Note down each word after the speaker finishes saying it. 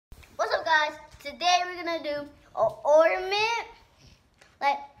guys, today we're gonna do an ornament.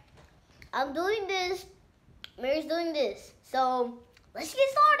 Like, I'm doing this, Mary's doing this. So let's get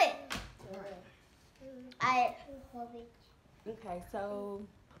started. Okay, so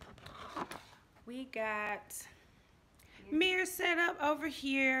we got mirror set up over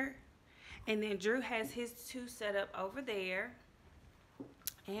here, and then Drew has his two set up over there,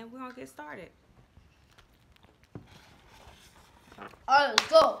 and we're gonna get started. All right, let's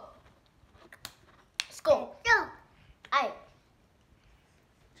go. Let's go. Go. Alright.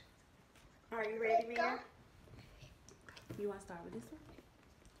 Are you ready, Mia? You want to start with this one?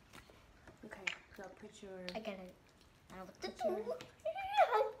 Okay, so put your. I got it.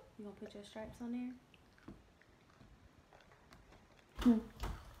 You gonna put your stripes on there?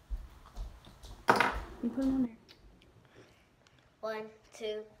 You put them on there. 1,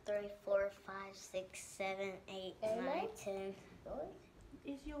 2, 3, 4, 5, 6, 7, 8, 9, 10.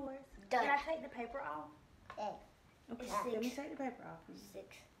 It's yours. Done. Can I take the paper off? Okay, It's let me 6. take the paper off. 6.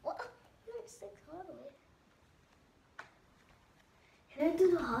 What? Not 6 all the way. Can I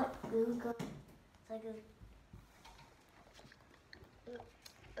do the hot glue gun? It's like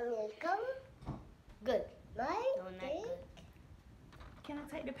a gun. Good. Right? No, not good. Can I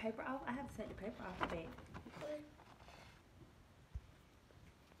take the paper off? I have to take the paper off the bag.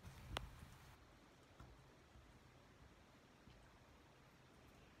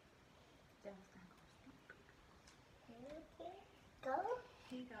 Go.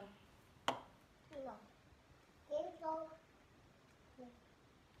 Here you go. No. Here you go.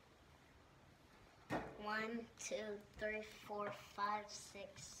 1, 2, 3, 4, 5,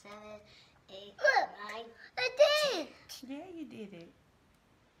 6, 7, 8, 9. I did. Yeah, you did it.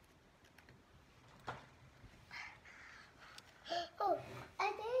 Oh,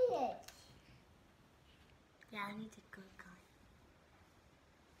 I did it. Yeah, I need the glue gun.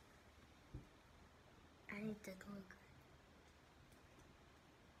 I need the glue gun.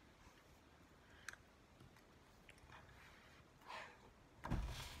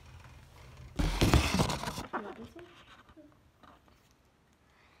 You want this one?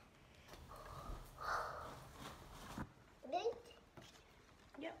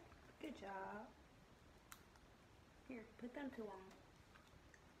 Yep. Good job. Here, put them two on.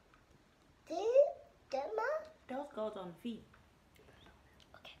 Those goes on the feet.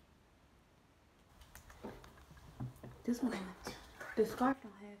 Okay. This one, the scarf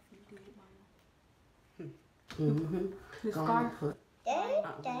don't have feet, do it, Mama? The Go on scarf. and put. Daddy, we're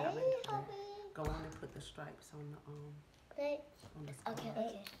not Daddy, ready for help that. me. Go on and put the stripes on the scarf. Okay.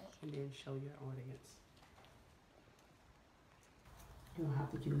 And then show your audience. You don't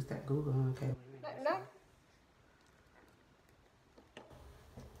have to use that Google, okay?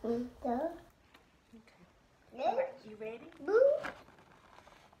 Wait a minute. Okay. Yes. Alright, you ready? Boo.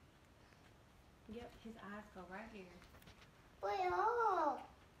 Yep, his eyes go right here. Wait, oh.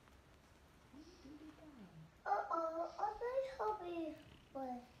 Uh-oh, help me.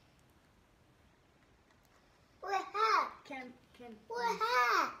 What? What hat? Can What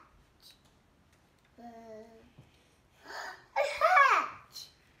hat? A hat.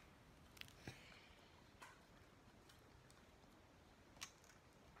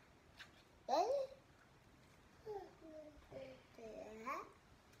 Daddy?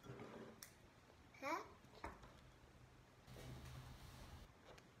 Hat?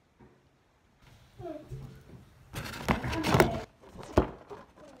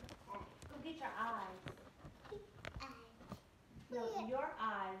 go get your eyes. No, your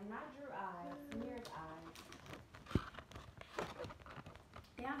eyes, not your eyes. Mirror's eyes.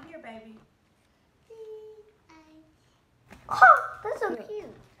 Down here, baby. Oh, that's so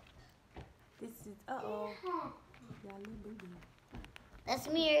cute. This is uh-oh. Got a little boo-boo. That's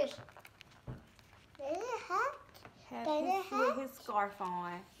Mirror's. Hat? Have Got a his, hat? with his scarf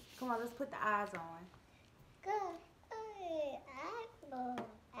on. Come on, let's put the eyes on. Good.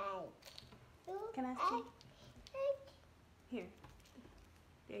 Can I see? Here.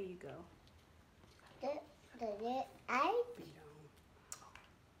 There you go. Feet on.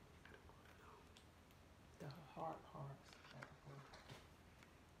 The hard parts.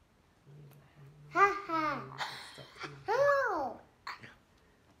 Ha ha. Oh.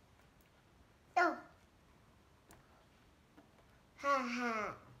 Oh. Ha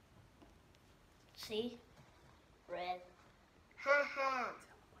ha. See? Red. Ha ha.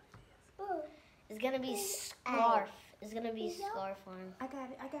 It's gonna be scarf. It's gonna be scarf on. I got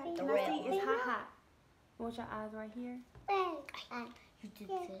it. The Can red I see? one. It's hot. Want your eyes right here? You did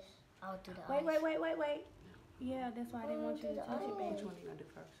this. I'll do the eyes. Wait. Yeah, that's why I didn't want you to touch it, Which baby. one are you gonna do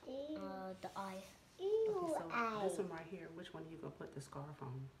first? The eyes. Okay, so this one right here, which one are you gonna put the scarf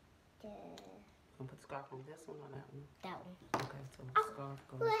on? Gonna put the scarf on this one or that one? That one. Okay, so the scarf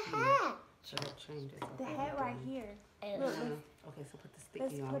goes here. hat. So that changes. The Okay, hat right then. here. Look, Okay, so put the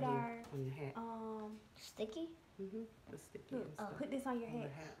Let's sticky on put here our on your hat. sticky. The sticky Look, and stuff. put this on your on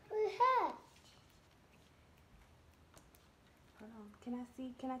hat. the hat. Hat. Hold on. Can I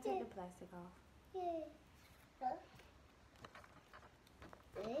see? Can I take the plastic off? Yeah.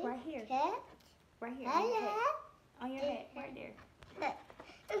 Right here. Hat. Right here. Hat. On your hat. On your hat. Right there.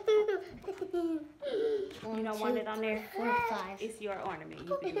 You don't want it on there? 4, 5. It's your ornament.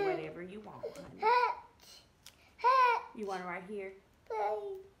 You can do whatever you want, honey. Hat. Hat. You want it right here?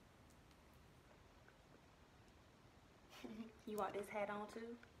 You want this hat on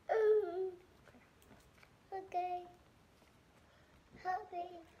too? Okay. Happy.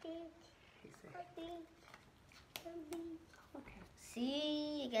 He said, Okay.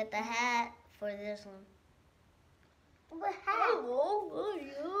 See, you get the hat for this one. What hat?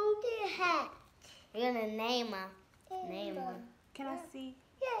 The hat. You're gonna name her. Name her. Can I see?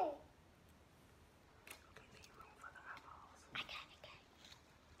 Yay. okay, leave room for the eyeballs. I got it.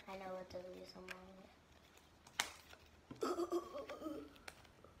 I know what to do somewhere.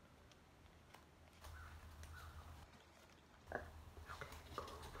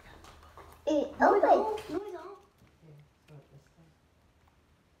 Oh wait. No, it's on. Yeah, so this thing.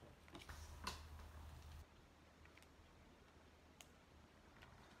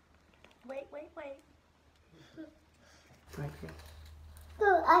 Wait. Right here.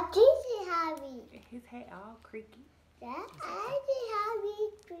 Look, I did see Harry. His hat all creaky. Yeah, I see Harry.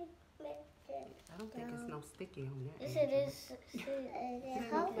 I don't think it's no sticky on that. Yes, it Angel. is.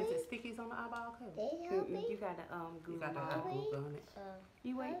 Is it stickies on the eyeball too? They help me. You got to You glue got them to have on. glue on it.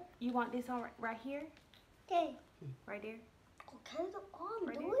 You wait. You want this on right here? Okay. Right there? Okay, I'm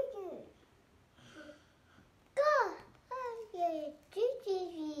Right doing it. Go. Okay,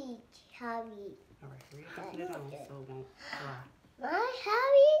 this Harry. All right, hurry up and put it on so it won't dry. My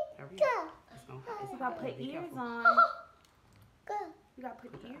Harry. Hurry Go. up. It's gonna, You got to put be ears careful. on. Go. You got to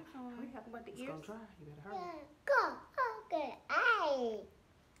put ears on. Hurry up. What the It's ears? gonna dry. You better hurry. Yeah. Go. Okay. Aye.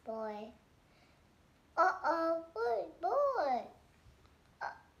 Boy. Uh-oh. Boy.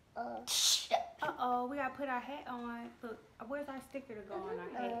 Uh-oh, we got to put our hat on. Look, where's our sticker to go on our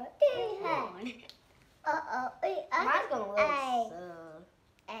hat? Mine's gonna look so.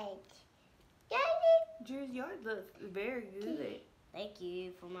 Drew, yours looks very good. Thank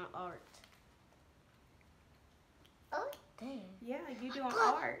you for my art. Oh, damn. Yeah, you doing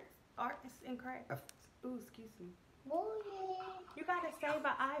art. Arts and crafts. Ooh, excuse me. You got to save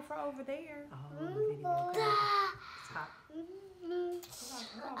an eye for over there. Oh, the video. It's hot.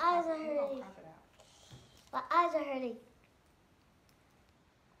 My eyes are hurting. My eyes are hurting.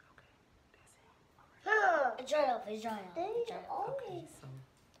 Okay, that's it. All right. It's dry off. It's dry off. It's dry off. Okay, so.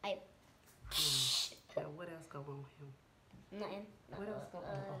 I- Now, what else go on him? Nothing. What else go on?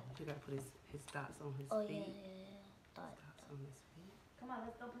 Oh, you gotta put his dots on his Oh, feet. yeah. Thought. Dots on his feet. Come on,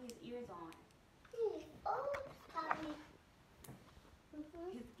 let's go put his ears on. Oh, sorry.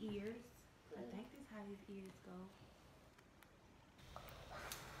 His ears. I think this is how his ears go.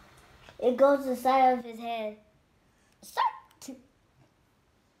 It goes inside of his head. Start.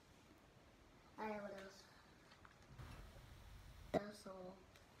 Alright, what else? That's all.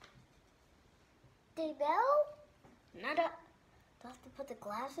 The bell? Not a. Do I have to put the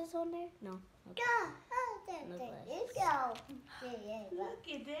glasses on there? No. Okay. No glasses. Look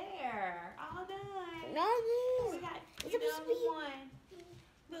at there. All done. No, We got It's you supposed done to be- one.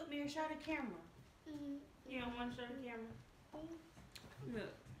 Look, Mira, show the camera. You don't want to show the camera?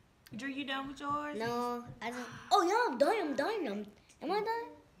 Look. Drew, you done with yours? No, I just. Oh yeah, I'm done. Am I done?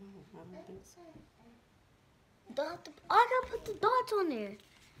 No, I don't think so. I gotta put the dots on there.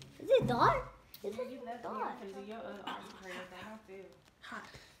 Is it dot? It's You left me dot. to do your other art and crafts. How I feel. Hot.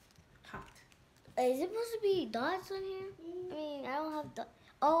 Hot. Is it supposed to be dots on here? I mean, I don't have dots.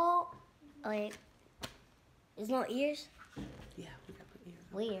 Oh, wait. There's no ears? Yeah, we gotta put ears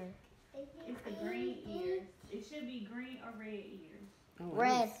on. Weird. It's the green ears. It should be green or red ears. Oh,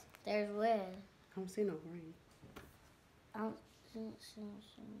 Red. There's red. I don't see no green. I don't see.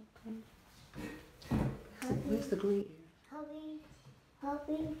 Where's the green ears?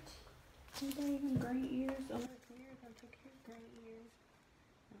 Hubby. Is there even green ears? Oh, look, Mira done took his green ears.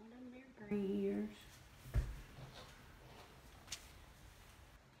 Oh, them Mira green ears.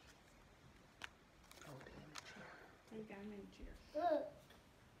 Oh, damn it. They got them in the chair. Look.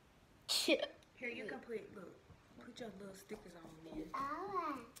 Here, you can put your little stickers on there.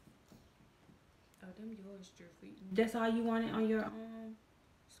 Oh, them yours, Drew. That's all you wanted on your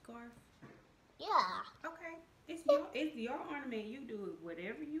scarf? Yeah. Okay. It's your ornament. You do it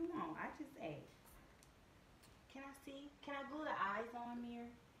whatever you want. I just asked. Can I see? Can I glue the eyes on, Mir?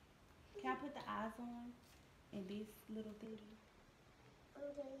 Can I put the eyes on in this little thingy?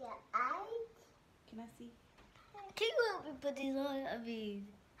 Your eyes? Can I see? Can you help me put these on? I mean,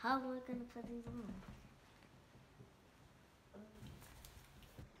 how am I gonna put these on?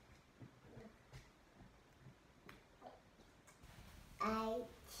 Eyes.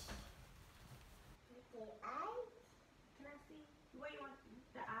 The eyes. Can I see? Where you want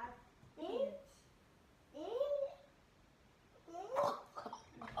the eyes? Yeah.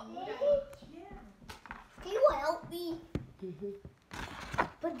 Can you help me?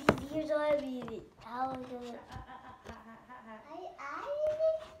 Put these ears on me. How am I gonna?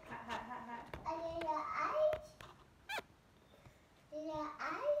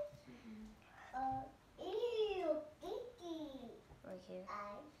 Right here.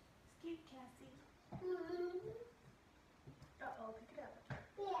 Skip, can I see? Uh-oh, pick it up.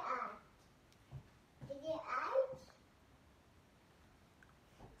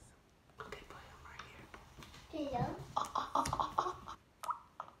 Okay, put him right here. Yeah.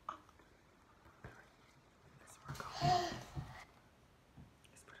 Let's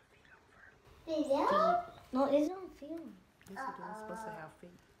put a feet on first. No, it's not feeling. Yes, it is. It's supposed to have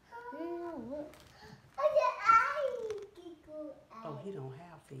feet. No, look. Oh, he don't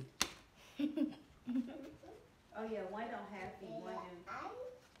have feet. Oh yeah, one don't have feet, one do.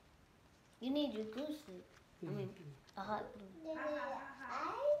 You need your glue stick. I mean, a hot glue.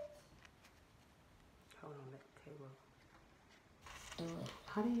 Hold on, that table. Do it.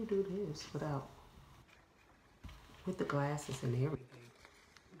 How do you do this without, with the glasses and everything?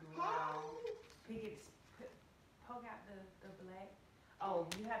 Pick it, poke out the black. Oh,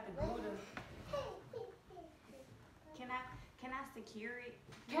 you have to glue the. Can I secure it?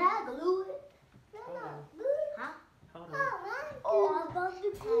 Can I glue it? Hold on. Huh? Hold on. Oh, I'm about to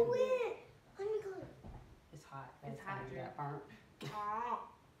glue it. Let me glue it. It's hot. It's That's hot, how you Drew. got burnt.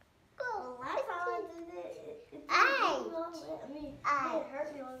 Well, last time I did it, it hurt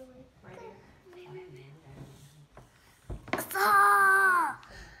me all the way. Right there.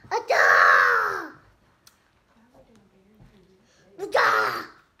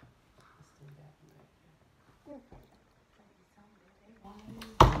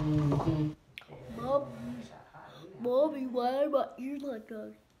 Mommy, why are my ears like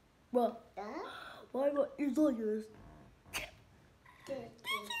this? Bro, why are my ears like this?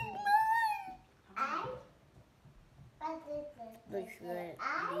 Looks good.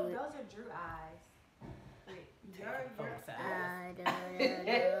 Those are Drew eyes. Wait, your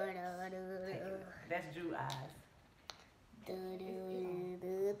That's Drew eyes.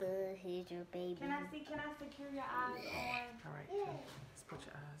 Here's your baby. Can I secure your eyes on? All right, so let's put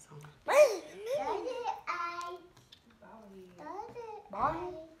your eyes on. Bobby?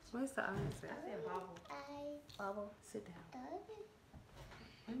 Where's the eyes I at? said bobble. Bobble. Sit down.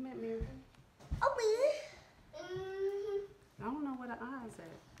 Wait a minute, Mary. I don't know where the eyes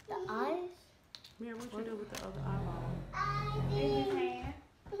at. The eyes? Mary, what you do with the other eyeball? In his hand.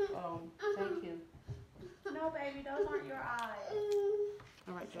 Oh, thank you. No, baby, those aren't your eyes.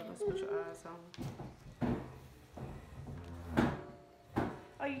 All right, Joe, let's put your eyes on.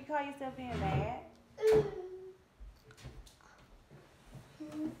 Oh, you call yourself being bad?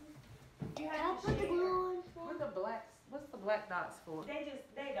 Can I put the glue on? What's the black dots for? They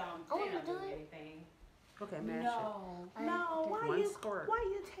don't do anything. Okay, mash No, One squirt. why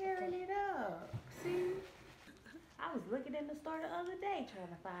you tearing it up? See? I was looking in the store the other day trying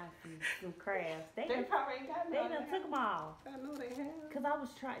to find some crafts. They probably ain't got they done took them all. I know they have. Cause I was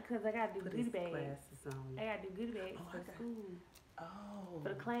trying, cause I gotta do Put goodie his bags. glasses on. I gotta do goodie bags Oh, I for got- school, Oh. for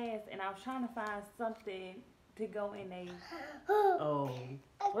the class, and I was trying to find something to go in a. Oh.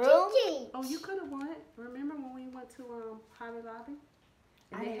 Oh, you could have went. Remember when we went to Hobby Lobby?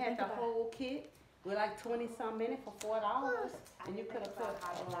 And I they didn't had think the about whole kit with like 20-some minutes for $4. And you could have put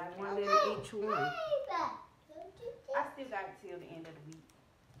Hobby Lobby. one in each one. I still got it till the end of the week.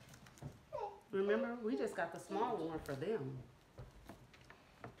 Remember, we just got the small one for them.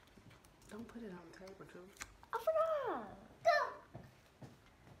 Don't put it on the table, Drew. I forgot.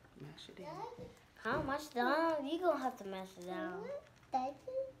 Mash it in. How much down? You gonna have to mash it down.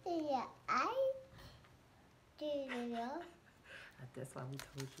 That's why we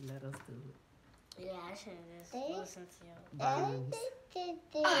told you let us do it. Yeah, I should have just listened to you. Burns.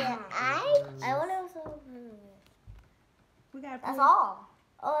 I want to. We gotta. That's all.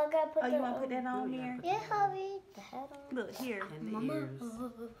 Oh, I gotta put Oh, the. you wanna put that on here? Yeah, hubby. The head on. Look here, And the Mama. ears.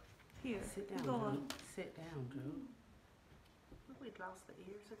 here. Sit You down, going? Drew. Sit down, Drew. We lost the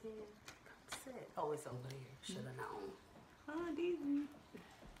ears again. it? Oh, it's over there. Should have known. Oh, these.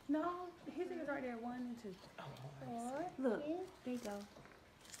 No, his is right there. 1 and 2. Oh, Look, there you go.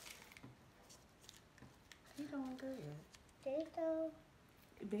 He doing good. There you go.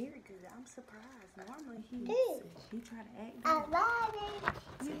 Very good. I'm surprised. Normally he try to act I good. got it.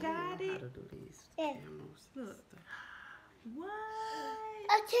 You got How it? to do these Yeah. cameras. Look. What?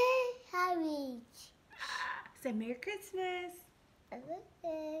 Okay, Harry. Say Merry Christmas. I look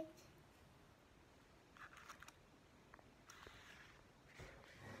it.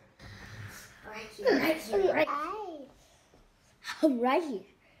 Right here. I'm right here.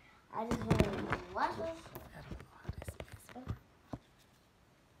 I just want to watch this. I don't know how this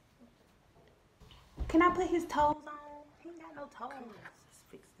is. Can I put his toes on? He ain't got no toes. Let's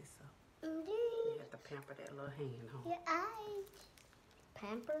fix this up. You Indeed. have to pamper that little hand, huh? Your eyes.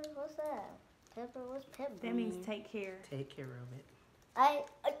 Pamper? What's that? Pamper? What's pamper? That means take care. Take care of it.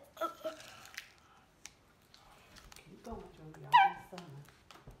 Keep going, Joey.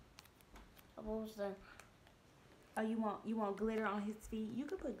 Almost done. Oh, you want glitter on his feet? You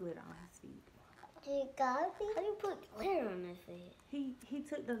could put glitter on his feet. Do you got me? How do you put glitter on his feet? He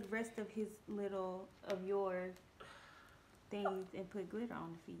took the rest of his your things and put glitter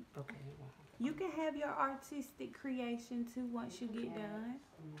on the feet. Okay, well. You can have your artistic creation too once you get done.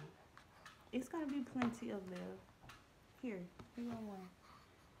 It's gonna be plenty of them. Here you want one.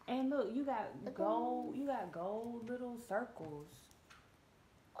 And look, you got gold little circles.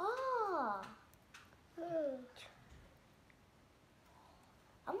 Oh.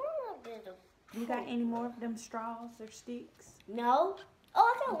 I'm gonna get them. You got any more of them straws or sticks? No.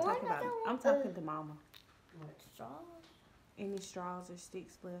 Oh, I got one. I'm talking to Mama. What? Straws. Any straws or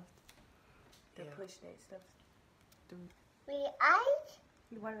sticks left to Yeah. push that stuff through? The eyes.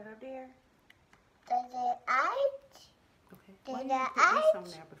 You want it up there? The eyes. Okay. Did Why you the put this eyes? on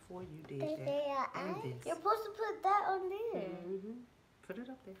there before you did The that? And eyes. this. You're supposed to put that on there. Put it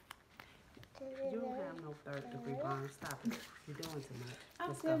up there. You don't have no third-degree burn. Stop it. You're doing too much. I'm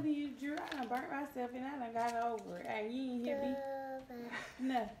Let's go. telling you, Drew, I done burnt myself and I done got over it. Hey, you ain't hear me?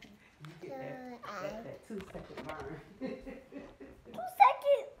 Nothing. You get that 2-second burn. 2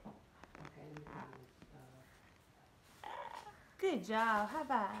 seconds. Okay. Good job. High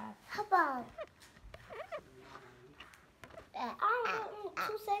five. How about?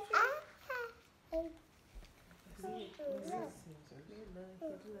 2 seconds. He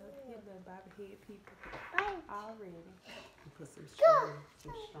love Bobby head people already. Put some string on. So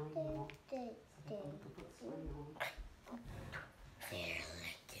that we can put string on.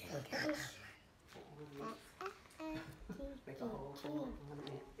 Make a hole for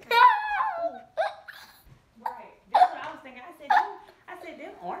ornament. Right. That's what I was thinking. I said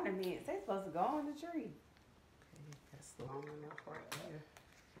them ornaments, they supposed to go on the tree. Okay, that's long enough right there.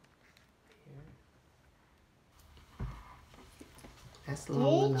 Here. That's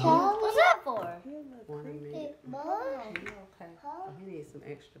long enough. What's that for? Here, look. Ornament. More. You okay? Oh, he needs some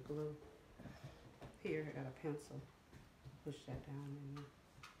extra glue. Here, I got a pencil. Push that down in there.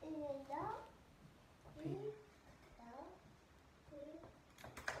 Pen.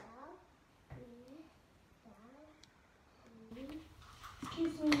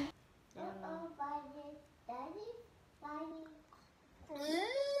 Excuse me. Daddy.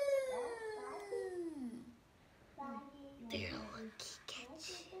 There, look,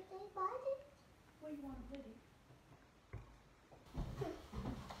 catch. Where you want to put it?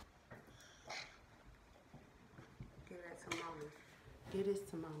 Give that to Mommy. Give this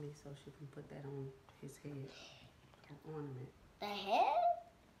to Mommy so she can put that on his head. An ornament. The head?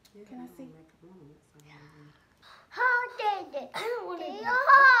 Yeah, Can I see? Make an ornament. How did it? I don't want to do I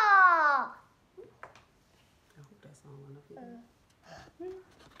hope that's long enough. Okay.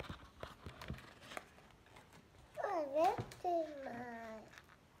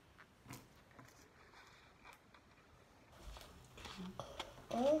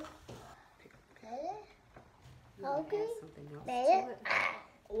 Add something else to There. it.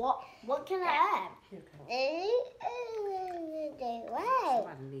 What can I add? Here, go.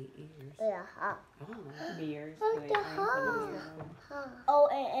 Somebody need ears. I don't know. Mirrors. What the hell? Oh,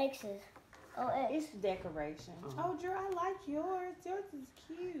 and X's. Oh, X. It's decoration. Oh, Drew, I like yours. Yours is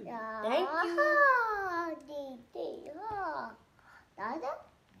cute. Thank you.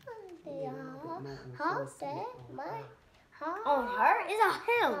 On her? It's a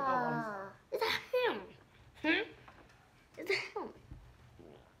him. It's a him. It's a him.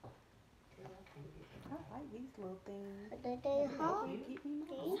 I like these little things. Oh, Keep me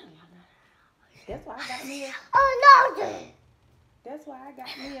moving. That's why I got me a. no. That's why I got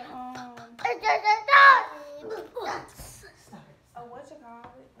me a It's just a dog. Oh, what you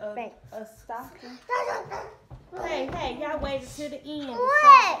call it? a stocking. Hey, y'all waited till the end to What?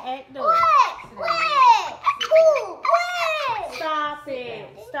 start to act up. What? Stop it.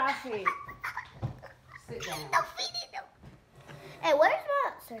 Sit down. Hey, where's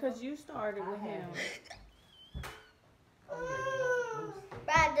my circle? Because you started with him.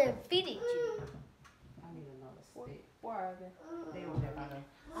 I defeated you. I need another stick. Where are they? They on there by the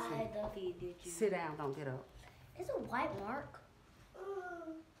I defeated you. Sit down, don't get up. It's a white mark.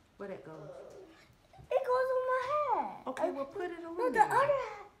 Where that goes? It goes on my head. Okay, well put it on No, the there.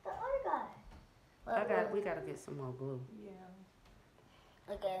 other guy. We gotta get some more glue.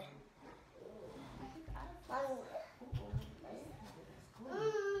 Yeah. Okay.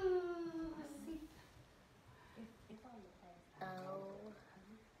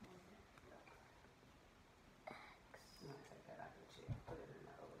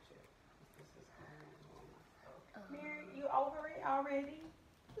 Mary, you over it already?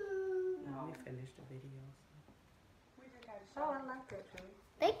 Let me finish the video. We just got to Oh, I like that, Julie.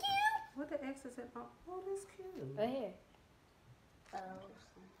 Thank you. What the X is it? Oh, that's cute. Right here.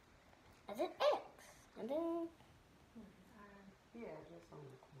 And then X. And then. Yeah, just on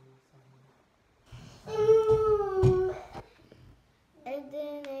the corner somewhere. And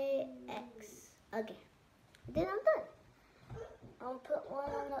then a X. Okay. And then I'm done. I'll put one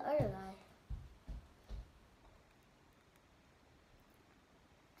on the other guy.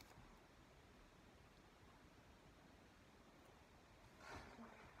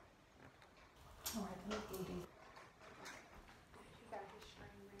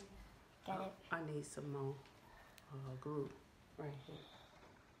 Got it. I need some more glue right here.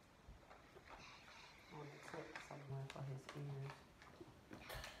 On the tip somewhere for his ears.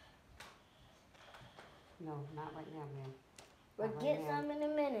 No, not right now, man. We'll Not get right now. some in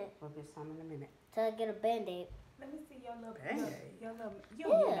a minute. We'll get some in a minute. Till I get a band-aid. Let me see your little Band-Aid? You don't need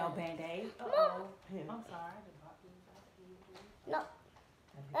Yeah. no Band-Aid. Uh-oh. Yeah. I'm sorry. I just popped these out. No,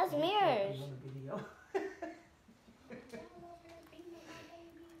 that's mirrors. On the video. No,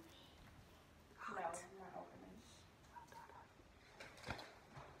 I'm not opening.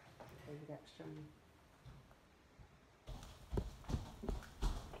 Okay, you got to show me.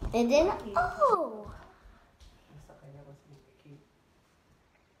 And then, oh! That's okay, that was cute.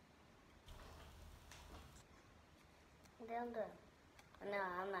 And then I'm done. No,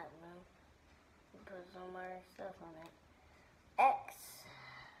 I'm not done. Put some more stuff on it. X.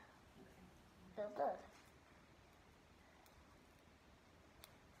 Still does.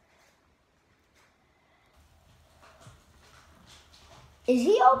 Is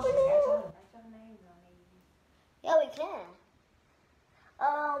he opening it? Write your names on these. Yeah, we can.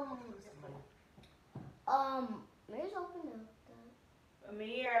 Where's open the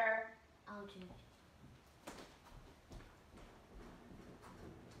Amir. I'll change.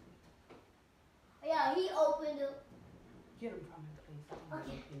 Yeah, he opened it. Get them from him, please. I don't want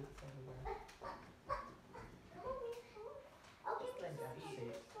Okay. peanuts everywhere. Okay.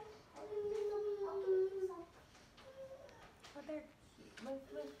 But they're cute. Let's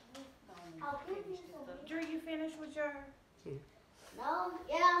I'll finish this up. Drew, you finished with your... No,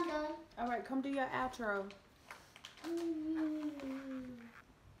 yeah, I'm done. All right, come do your outro.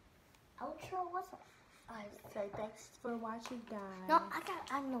 Outro, what's up? I say thanks for watching, guys. No,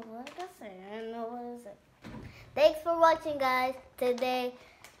 I know what I say. I know what I say. Thanks for watching, guys. Today,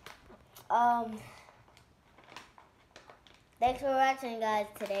 thanks for watching, guys.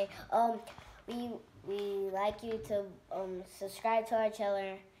 Today, we like you to subscribe to our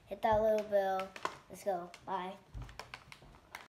channel, hit that little bell. Let's go. Bye.